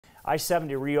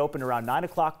I-70 reopened around 9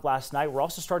 o'clock last night. We're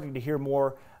also starting to hear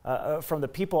more from the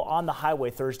people on the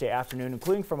highway Thursday afternoon,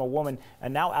 including from a woman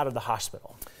now out of the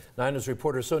hospital. 9 News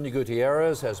reporter Sonia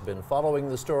Gutierrez has been following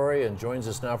the story and joins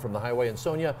us now from the highway. And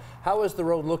Sonia, how is the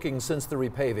road looking since the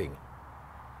repaving?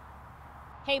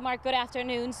 Hey Mark, good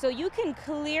afternoon. So you can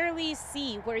clearly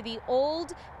see where the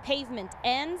old pavement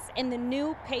ends and the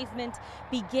new pavement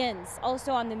begins.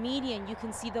 Also on the median, you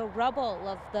can see the rubble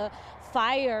of the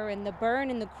fire and the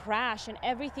burn and the crash and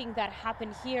everything that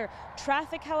happened here.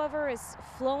 Traffic, however, is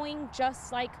flowing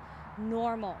just like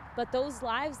normal. But those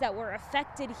lives that were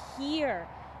affected here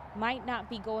might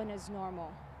not be going as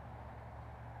normal.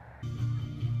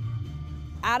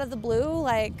 Out of the blue,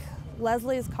 like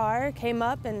Leslie's car came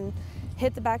up and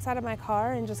hit the backside of my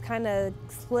car and just kind of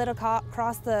slid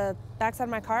across the backside of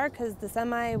my car because the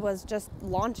semi was just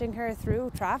launching her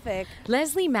through traffic.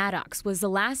 Leslie Maddox was the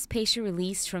last patient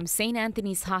released from St.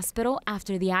 Anthony's Hospital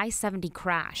after the I-70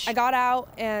 crash. I got out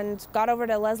and got over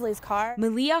to Leslie's car.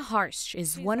 Malia Harsh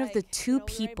is one of the two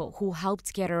people who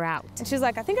helped get her out. And she's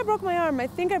like, I think I broke my arm. I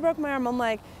think I broke my arm. I'm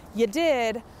like, you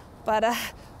did. But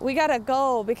we gotta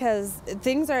go because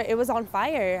it was on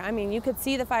fire. I mean, you could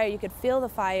see the fire, you could feel the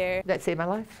fire. That saved my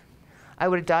life. I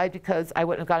would have died because I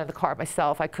wouldn't have gotten in the car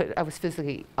myself. I was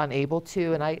physically unable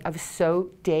to, and I was so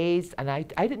dazed, and I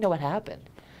didn't know what happened.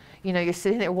 You know, you're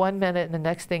sitting there 1 minute, and the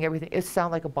next thing, it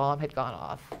sounded like a bomb had gone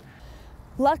off.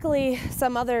 Luckily,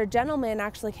 some other gentleman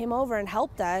actually came over and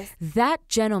helped us. That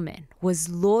gentleman was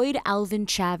Lloyd Alvin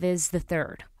Chavez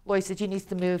III. Lloyd said, you need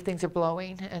to move, things are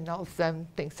blowing, and all of a sudden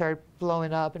things started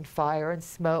blowing up and fire and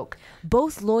smoke.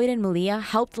 Both Lloyd and Malia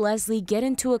helped Leslie get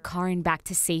into a car and back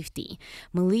to safety.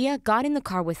 Malia got in the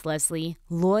car with Leslie.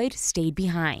 Lloyd stayed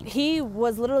behind. He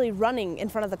was literally running in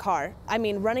front of the car. I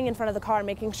mean, running in front of the car,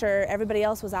 making sure everybody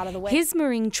else was out of the way. His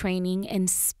Marine training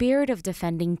and spirit of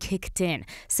defending kicked in,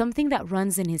 something that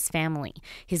runs in his family.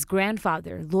 His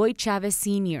grandfather, Lloyd Chavez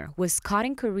Sr., was caught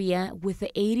in Korea with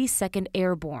the 82nd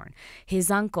Airborne.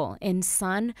 His uncle and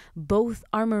son both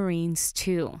are Marines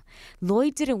too.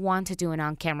 Lloyd didn't want to do an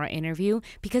on-camera interview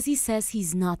because he says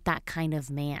he's not that kind of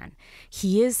man.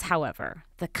 He is, however,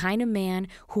 the kind of man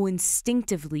who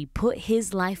instinctively put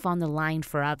his life on the line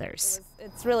for others.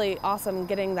 It's really awesome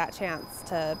getting that chance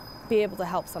to be able to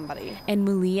help somebody. And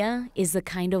Malia is the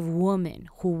kind of woman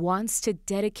who wants to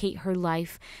dedicate her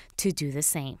life to do the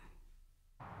same.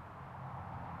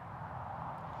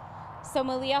 So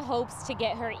Malia hopes to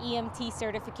get her EMT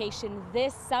certification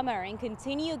this summer and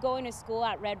continue going to school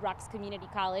at Red Rocks Community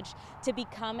College to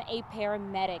become a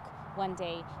paramedic one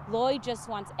day. Lloyd just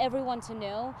wants everyone to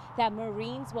know that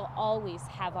Marines will always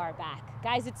have our back.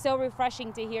 Guys, it's so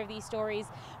refreshing to hear these stories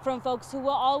from folks who will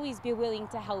always be willing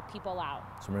to help people out.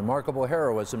 Some remarkable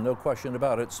heroism, no question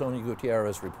about it. Sonia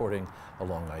Gutierrez reporting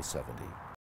along I-70.